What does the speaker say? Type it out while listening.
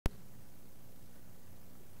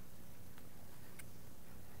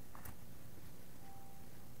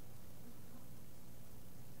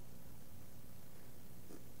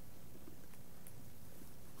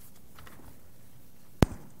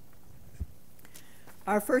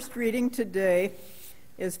Our first reading today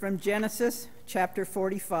is from Genesis chapter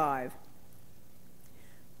 45.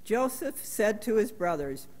 Joseph said to his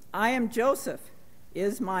brothers, "I am Joseph.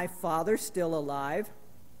 Is my father still alive?"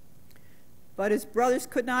 But his brothers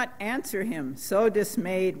could not answer him, so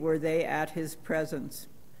dismayed were they at his presence.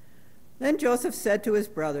 Then Joseph said to his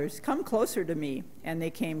brothers, "Come closer to me." And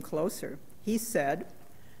they came closer. He said,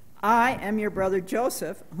 "I am your brother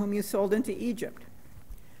Joseph, whom you sold into Egypt.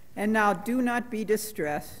 And now do not be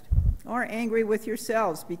distressed or angry with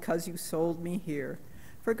yourselves because you sold me here,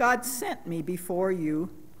 for God sent me before you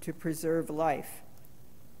to preserve life.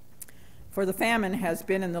 For the famine has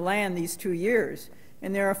been in the land these 2 years,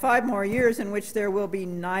 and there are 5 more years in which there will be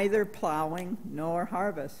neither plowing nor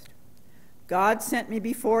harvest. God sent me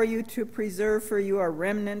before you to preserve for you a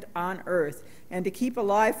remnant on earth, and to keep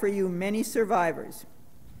alive for you many survivors.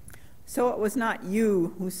 So it was not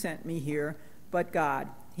you who sent me here, but God.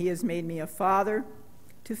 He has made me a father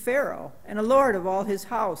to Pharaoh, and a lord of all his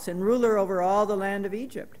house, and ruler over all the land of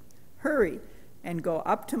Egypt. Hurry and go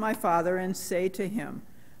up to my father and say to him,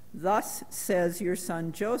 'Thus says your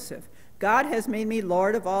son Joseph, God has made me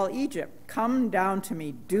lord of all Egypt. Come down to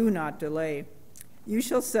me, do not delay. You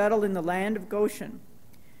shall settle in the land of Goshen,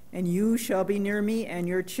 and you shall be near me and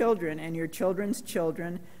your children and your children's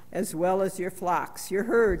children, as well as your flocks, your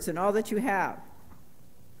herds, and all that you have.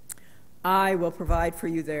 I will provide for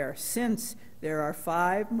you there, since there are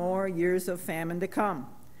 5 more years of famine to come,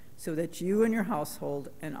 so that you and your household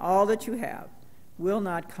and all that you have will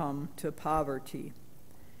not come to poverty.'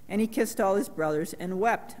 And he kissed all his brothers and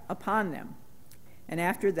wept upon them. And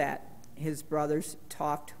after that, his brothers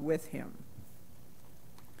talked with him."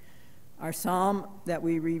 Our psalm that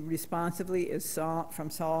we read responsively is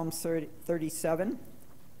from Psalm 37.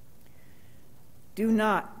 "Do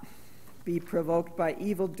not be provoked by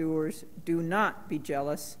evildoers. Do not be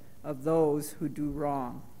jealous of those who do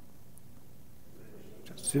wrong.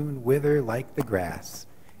 Soon wither like the grass,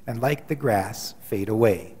 and like the grass fade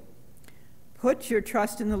away. Put your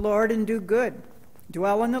trust in the Lord and do good.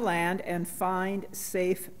 Dwell in the land and find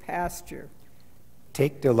safe pasture.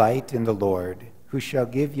 Take delight in the Lord, who shall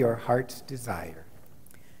give your heart's desire.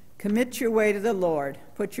 Commit your way to the Lord.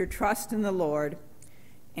 Put your trust in the Lord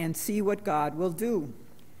and see what God will do.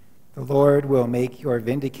 The Lord will make your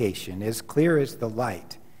vindication as clear as the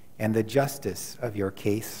light, and the justice of your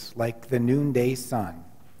case like the noonday sun.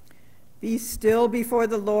 Be still before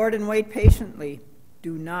the Lord and wait patiently.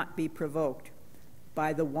 Do not be provoked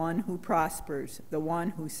by the one who prospers, the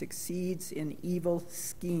one who succeeds in evil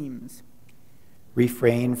schemes.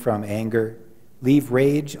 Refrain from anger. Leave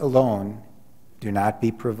rage alone. Do not be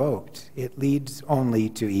provoked. It leads only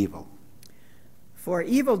to evil. For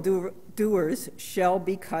evildoers shall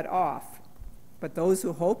be cut off, but those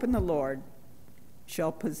who hope in the Lord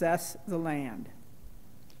shall possess the land.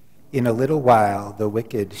 In a little while the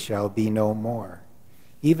wicked shall be no more.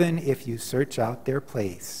 Even if you search out their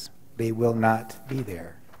place, they will not be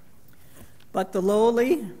there. But the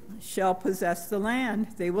lowly shall possess the land.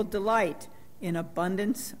 They will delight in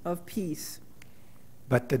abundance of peace.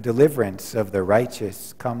 But the deliverance of the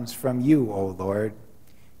righteous comes from you, O Lord.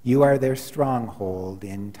 You are their stronghold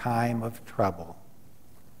in time of trouble.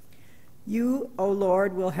 You, O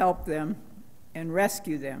Lord, will help them and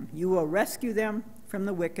rescue them. You will rescue them from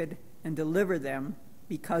the wicked and deliver them,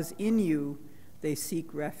 because in you they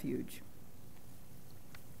seek refuge."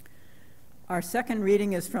 Our second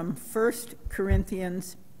reading is from 1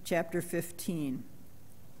 Corinthians chapter 15.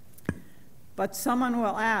 "But someone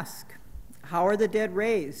will ask, how are the dead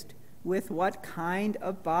raised? With what kind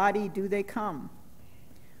of body do they come?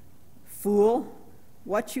 Fool,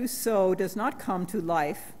 what you sow does not come to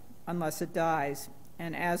life unless it dies.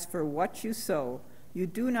 And as for what you sow, you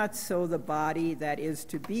do not sow the body that is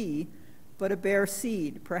to be, but a bare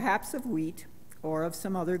seed, perhaps of wheat or of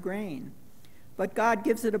some other grain. But God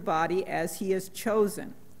gives it a body as he has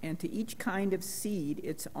chosen, and to each kind of seed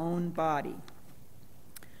its own body.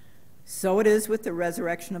 So it is with the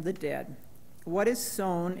resurrection of the dead. What is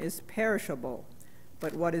sown is perishable,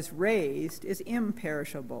 but what is raised is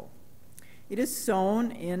imperishable. It is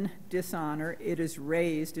sown in dishonor, it is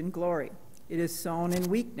raised in glory. It is sown in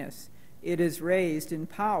weakness, it is raised in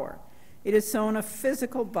power. It is sown a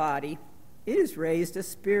physical body, it is raised a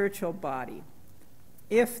spiritual body.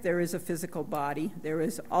 If there is a physical body, there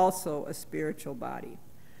is also a spiritual body.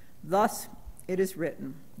 Thus it is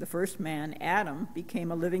written, the first man, Adam,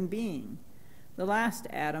 became a living being. The last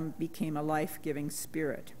Adam became a life-giving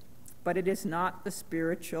spirit. But it is not the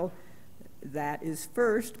spiritual that is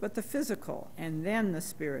first, but the physical, and then the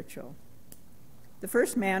spiritual. The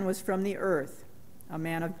first man was from the earth, a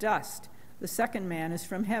man of dust. The second man is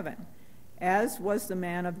from heaven. As was the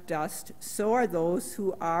man of dust, so are those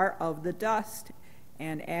who are of the dust.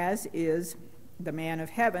 And as is the man of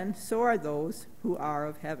heaven, so are those who are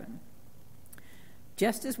of heaven.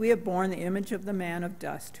 Just as we have borne the image of the man of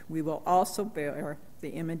dust, we will also bear the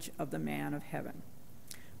image of the man of heaven.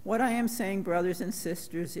 What I am saying, brothers and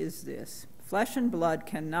sisters, is this: flesh and blood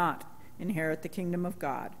cannot inherit the kingdom of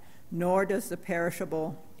God, nor does the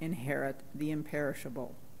perishable inherit the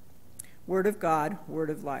imperishable. Word of God, word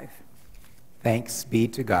of life. Thanks be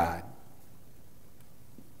to God.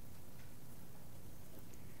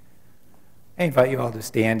 I invite you all to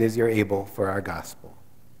stand as you're able for our gospel.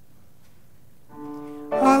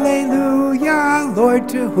 Alleluia, Lord,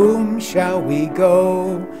 to whom shall we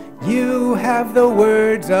go? You have the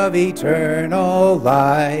words of eternal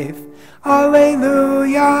life.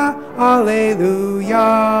 Alleluia, alleluia.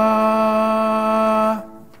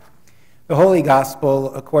 The Holy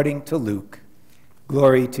Gospel according to Luke.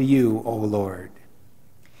 Glory to you, O Lord.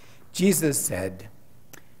 Jesus said,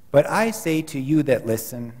 "But I say to you that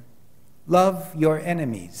listen, love your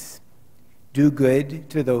enemies. Do good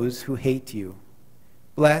to those who hate you.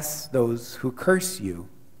 Bless those who curse you.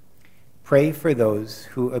 Pray for those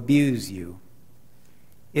who abuse you.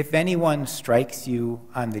 If anyone strikes you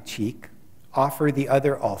on the cheek, offer the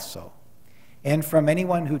other also. And from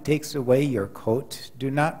anyone who takes away your coat,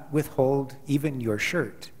 do not withhold even your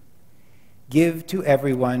shirt. Give to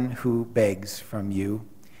everyone who begs from you.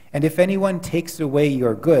 And if anyone takes away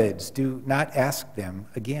your goods, do not ask them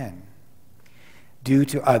again. Do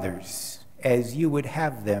to others as you would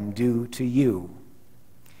have them do to you.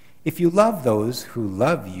 If you love those who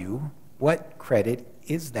love you, what credit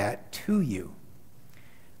is that to you?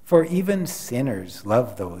 For even sinners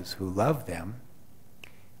love those who love them.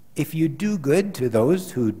 If you do good to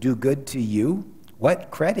those who do good to you,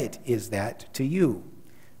 what credit is that to you?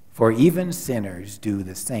 For even sinners do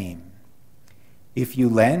the same. If you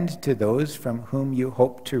lend to those from whom you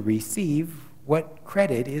hope to receive, what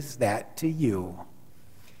credit is that to you?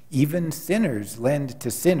 Even sinners lend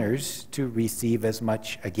to sinners to receive as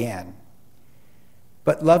much again.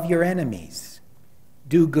 But love your enemies,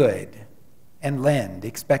 do good, and lend,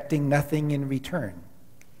 expecting nothing in return.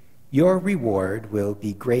 Your reward will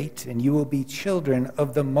be great, and you will be children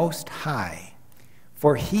of the Most High,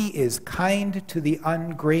 for he is kind to the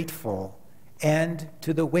ungrateful and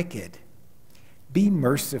to the wicked. Be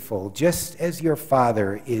merciful, just as your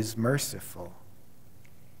Father is merciful.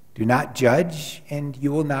 Do not judge, and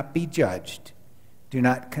you will not be judged. Do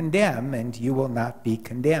not condemn, and you will not be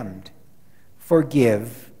condemned.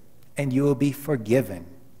 Forgive, and you will be forgiven.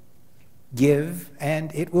 Give,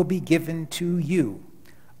 and it will be given to you.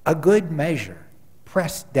 A good measure,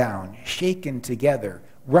 pressed down, shaken together,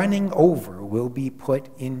 running over, will be put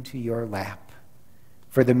into your lap.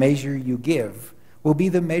 For the measure you give will be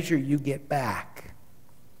the measure you get back.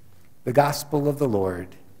 The gospel of the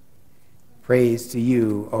Lord. Praise to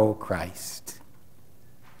you, O Christ.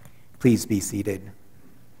 Please be seated.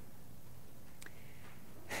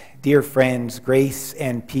 Dear friends, grace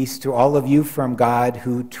and peace to all of you from God,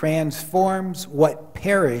 who transforms what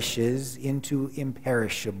perishes into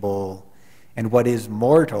imperishable and what is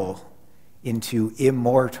mortal into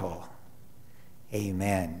immortal.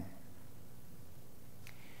 Amen.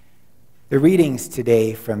 The readings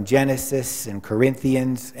today from Genesis and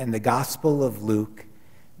Corinthians and the Gospel of Luke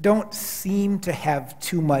don't seem to have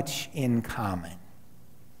too much in common.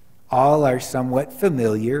 All are somewhat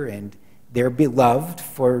familiar and they're beloved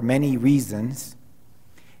for many reasons,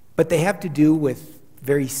 but they have to do with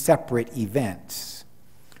very separate events.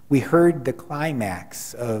 We heard the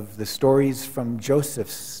climax of the stories from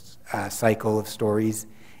Joseph's cycle of stories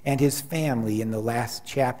and his family in the last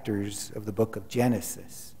chapters of the book of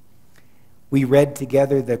Genesis. We read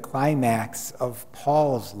together the climax of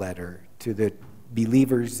Paul's letter to the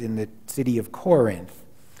believers in the city of Corinth,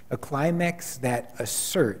 a climax that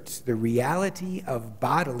asserts the reality of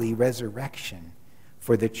bodily resurrection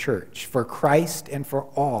for the church, for Christ and for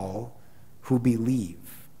all who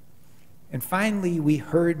believe. And finally, we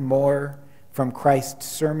heard more from Christ's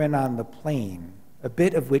Sermon on the Plain, a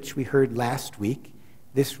bit of which we heard last week.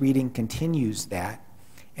 This reading continues that.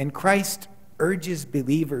 And Christ urges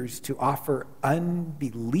believers to offer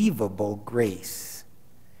unbelievable grace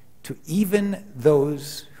to even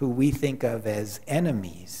those who we think of as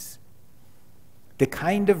enemies. The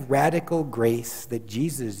kind of radical grace that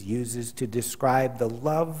Jesus uses to describe the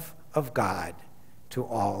love of God to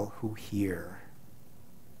all who hear.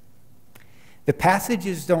 The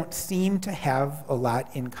passages don't seem to have a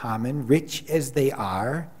lot in common, rich as they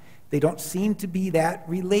are. They don't seem to be that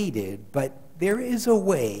related, but there is a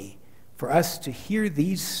way for us to hear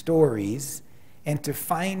these stories and to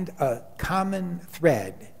find a common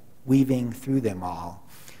thread weaving through them all.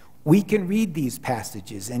 We can read these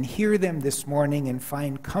passages and hear them this morning and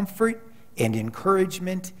find comfort and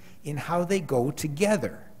encouragement in how they go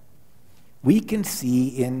together. We can see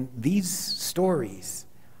in these stories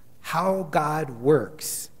how God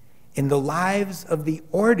works in the lives of the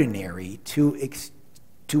ordinary to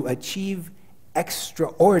achieve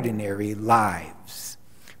extraordinary lives.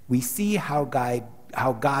 We see how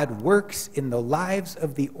God works in the lives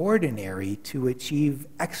of the ordinary to achieve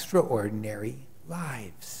extraordinary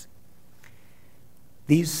lives.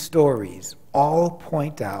 These stories all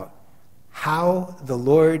point out how the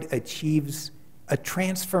Lord achieves a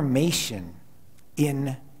transformation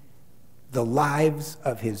in the lives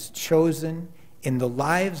of his chosen, in the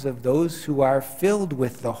lives of those who are filled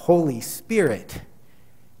with the Holy Spirit.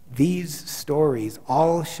 These stories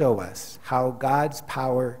all show us how God's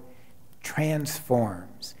power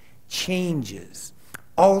transforms, changes,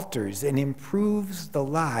 alters, and improves the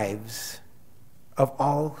lives of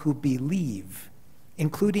all who believe,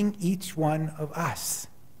 including each one of us.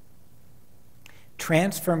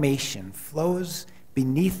 Transformation flows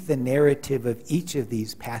beneath the narrative of each of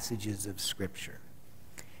these passages of Scripture.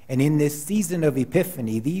 And in this season of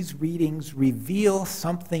Epiphany, these readings reveal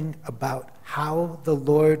something about how the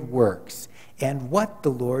Lord works and what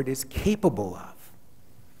the Lord is capable of.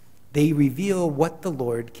 They reveal what the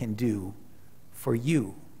Lord can do for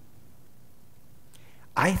you.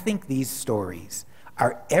 I think these stories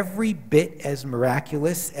are every bit as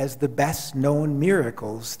miraculous as the best-known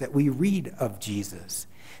miracles that we read of Jesus.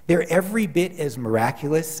 They're every bit as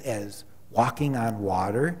miraculous as walking on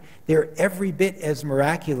water. They're every bit as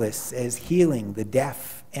miraculous as healing the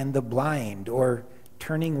deaf and the blind or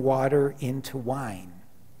turning water into wine.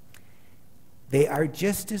 They are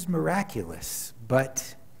just as miraculous,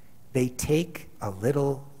 but they take a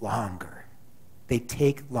little longer. They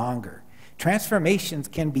take longer. Transformations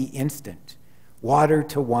can be instant, water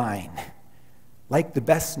to wine, like the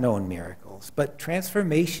best-known miracles, but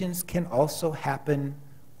transformations can also happen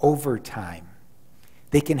over time.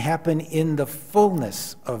 They can happen in the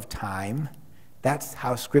fullness of time. That's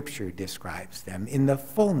how Scripture describes them. In the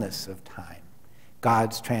fullness of time,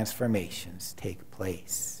 God's transformations take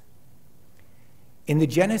place. In the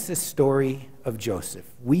Genesis story of Joseph,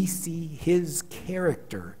 we see his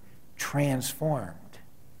character transformed.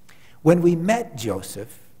 When we met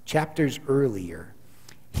Joseph, chapters earlier,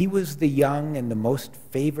 he was the young and the most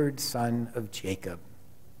favored son of Jacob.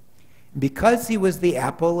 Because he was the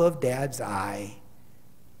apple of Dad's eye,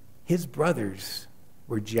 his brothers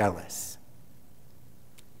were jealous.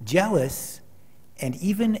 Jealous and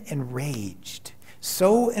even enraged.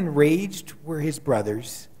 So enraged were his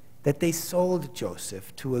brothers that they sold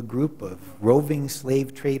Joseph to a group of roving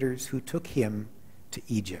slave traders who took him to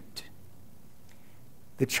Egypt.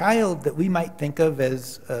 The child that we might think of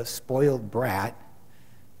as a spoiled brat,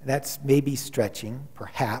 that's maybe stretching,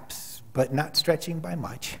 perhaps, but not stretching by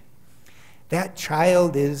much. That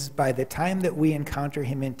child is, by the time that we encounter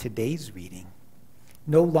him in today's reading,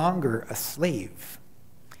 no longer a slave.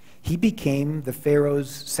 He became the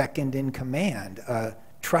Pharaoh's second in command, a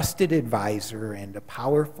trusted advisor and a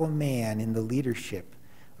powerful man in the leadership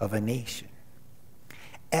of a nation.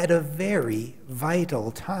 At a very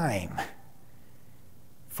vital time,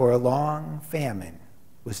 for a long famine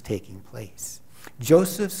was taking place.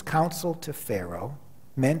 Joseph's counsel to Pharaoh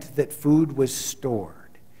meant that food was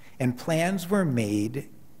stored, and plans were made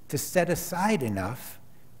to set aside enough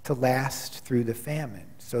to last through the famine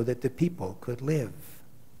so that the people could live.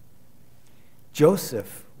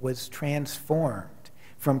 Joseph was transformed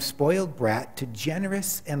from spoiled brat to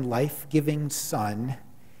generous and life-giving son,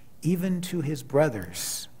 even to his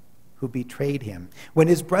brothers who betrayed him. When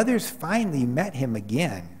his brothers finally met him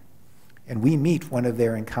again, and we meet one of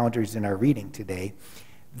their encounters in our reading today,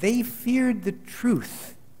 they feared the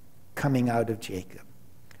truth coming out of Jacob.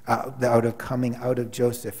 Coming out of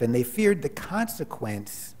Joseph, and they feared the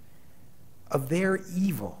consequence of their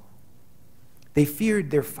evil. They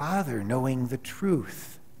feared their father knowing the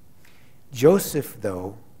truth. Joseph,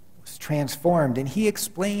 though, was transformed, and he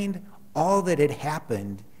explained all that had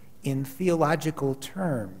happened in theological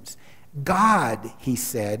terms. God, he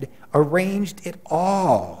said, arranged it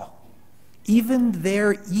all. Even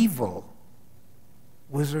their evil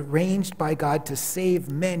was arranged by God to save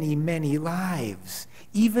many, many lives,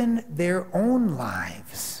 even their own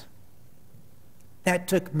lives. That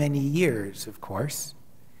took many years, of course.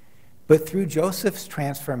 But through Joseph's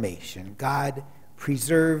transformation, God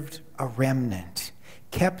preserved a remnant,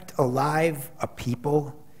 kept alive a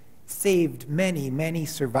people, saved many, many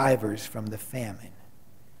survivors from the famine.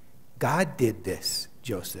 God did this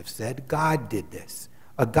Joseph said. God did this.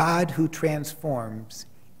 A God who transforms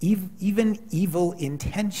even evil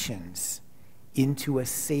intentions into a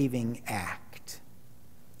saving act.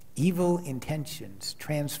 Evil intentions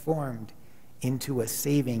transformed into a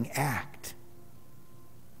saving act.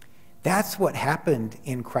 That's what happened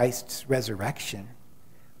in Christ's resurrection.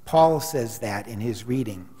 Paul says that in his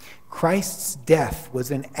reading. Christ's death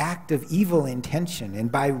was an act of evil intention,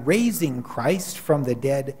 and by raising Christ from the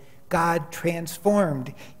dead, God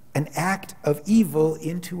transformed an act of evil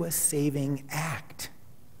into a saving act.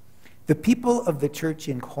 The people of the church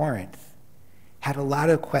in Corinth had a lot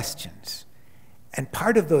of questions, and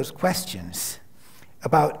part of those questions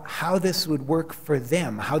about how this would work for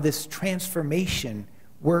them, how this transformation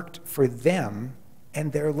worked for them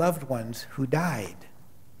and their loved ones who died.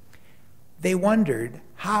 They wondered,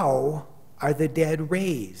 how are the dead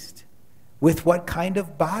raised? With what kind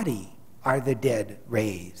of body are the dead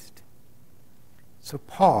raised? So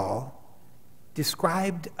Paul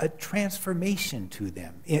described a transformation to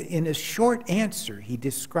them. In a short answer, he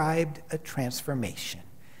described a transformation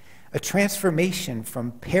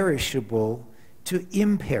from perishable to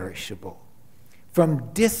imperishable,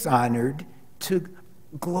 from dishonored to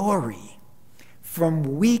glory,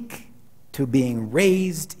 from weak to being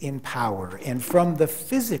raised in power, and from the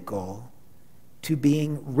physical to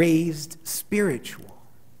being raised spiritual.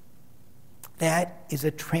 That is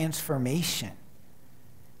a transformation.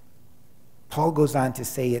 Paul goes on to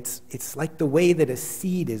say it's like the way that a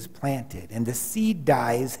seed is planted, and the seed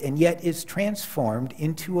dies and yet is transformed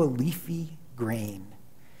into a leafy grain.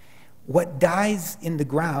 What dies in the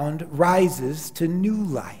ground rises to new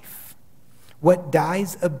life. What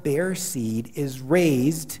dies a bare seed is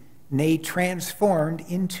raised, nay, transformed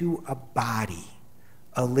into a body,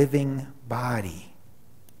 a living body.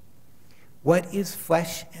 What is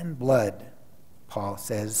flesh and blood, Paul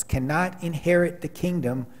says, cannot inherit the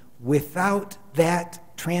kingdom without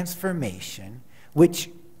that transformation,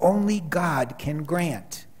 which only God can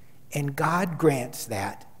grant. And God grants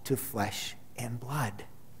that to flesh and blood.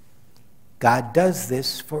 God does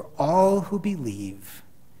this for all who believe,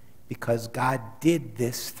 because God did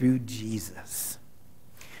this through Jesus.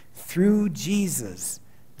 Through Jesus,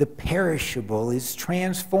 the perishable is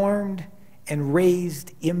transformed and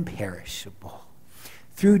raised imperishable.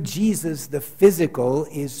 Through Jesus, the physical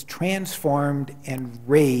is transformed and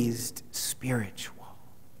raised spiritual.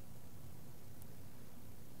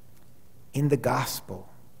 In the gospel,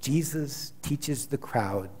 Jesus teaches the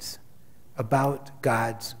crowds about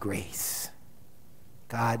God's grace,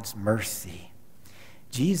 God's mercy.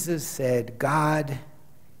 Jesus said, God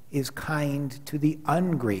is kind to the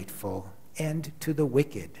ungrateful and to the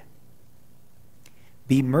wicked.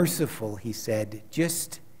 Be merciful, he said,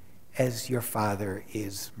 just as your Father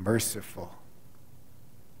is merciful.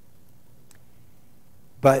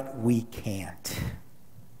 But we can't.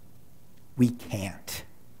 We can't.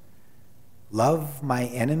 Love my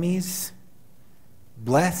enemies,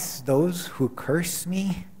 bless those who curse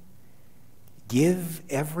me, give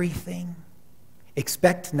everything,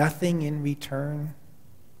 expect nothing in return,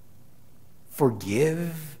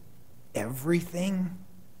 forgive everything.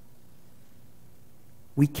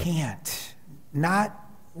 We can't, not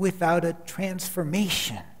without a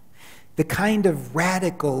transformation. The kind of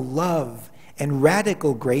radical love and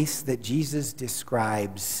radical grace that Jesus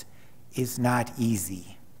describes is not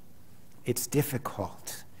easy. It's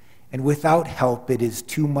difficult, and without help, it is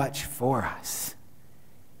too much for us.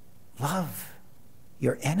 Love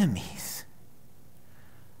your enemies.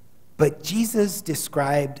 But Jesus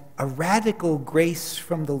described a radical grace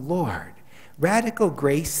from the Lord, radical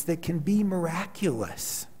grace that can be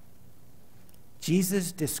miraculous.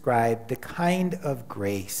 Jesus described the kind of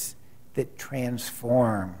grace that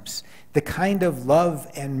transforms, the kind of love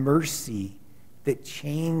and mercy that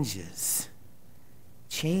changes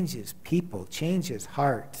people, changes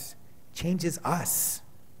hearts, changes us.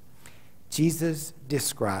 Jesus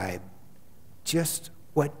described just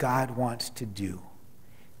what God wants to do.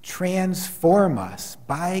 Transform us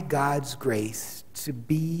by God's grace to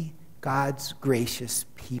be God's gracious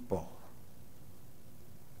people.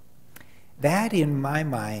 That, in my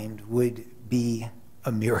mind, would be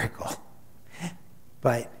a miracle.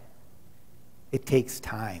 But it takes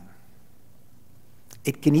time.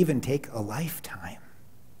 It can even take a lifetime.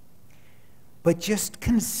 But just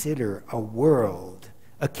consider a world,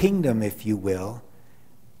 a kingdom, if you will,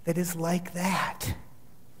 that is like that.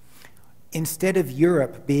 Instead of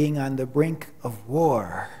Europe being on the brink of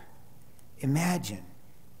war,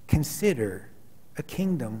 consider a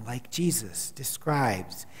kingdom like Jesus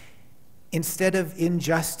describes. Instead of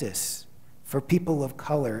injustice for people of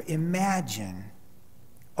color, imagine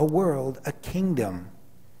a world, a kingdom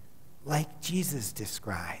like Jesus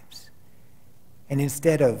describes. And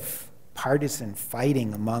instead of partisan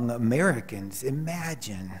fighting among Americans,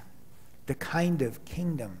 imagine the kind of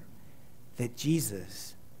kingdom that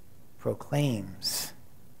Jesus proclaims.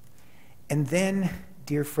 And then,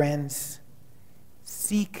 dear friends,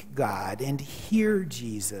 seek God and hear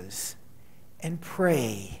Jesus and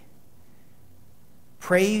pray.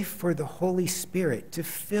 Pray for the Holy Spirit to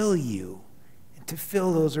fill you and to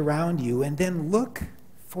fill those around you, and then look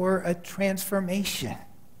for a transformation.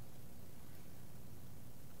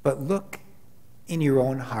 But look in your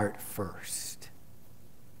own heart first,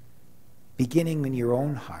 beginning in your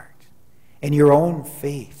own heart and your own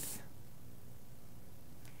faith.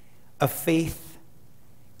 A faith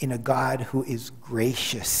in a God who is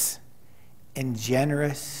gracious and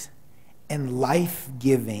generous and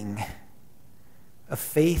life-giving. A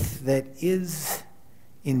faith that is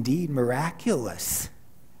indeed miraculous.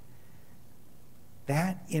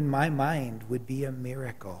 That, in my mind, would be a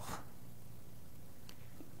miracle.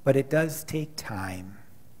 But it does take time,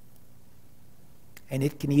 and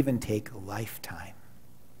it can even take a lifetime.